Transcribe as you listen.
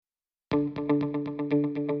Welcome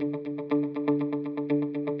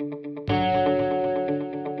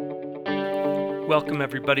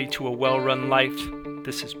everybody to A Well-Run Life.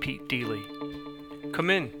 This is Pete Deely. Come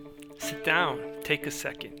in, sit down, take a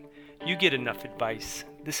second. You get enough advice.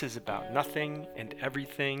 This is about nothing and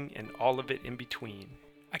everything and all of it in between.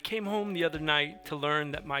 I came home the other night to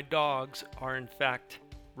learn that my dogs are in fact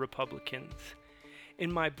Republicans.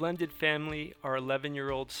 In my blended family, our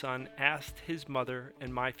 11-year-old son asked his mother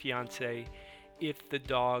and my fiance if the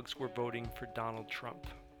dogs were voting for Donald Trump.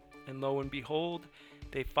 And lo and behold,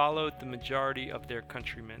 they followed the majority of their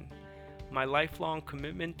countrymen. My lifelong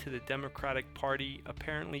commitment to the Democratic Party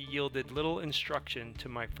apparently yielded little instruction to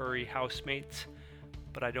my furry housemates,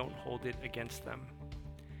 but I don't hold it against them.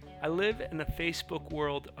 I live in a Facebook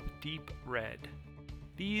world of deep red.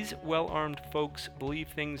 These well-armed folks believe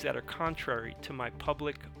things that are contrary to my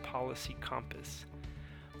public policy compass.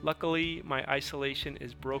 Luckily, my isolation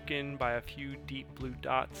is broken by a few deep blue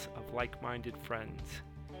dots of like-minded friends.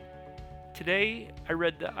 Today, I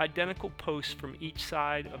read the identical posts from each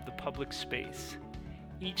side of the public space.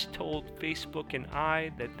 Each told Facebook and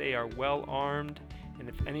I that they are well armed, and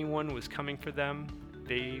if anyone was coming for them,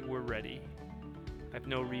 they were ready. I have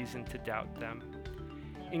no reason to doubt them.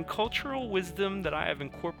 In cultural wisdom that I have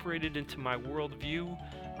incorporated into my worldview,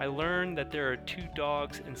 I learned that there are two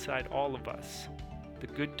dogs inside all of us, the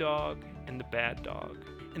good dog and the bad dog,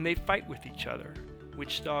 and they fight with each other.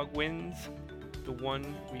 Which dog wins? The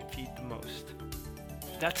one we feed the most.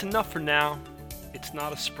 That's enough for now. It's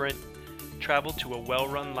not a sprint. Travel to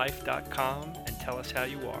awellrunlife.com and tell us how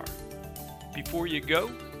you are. Before you go,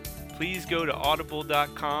 please go to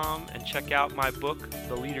audible.com and check out my book,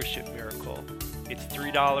 The Leadership Miracle. It's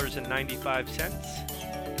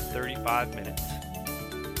 $3.95 in 35 minutes.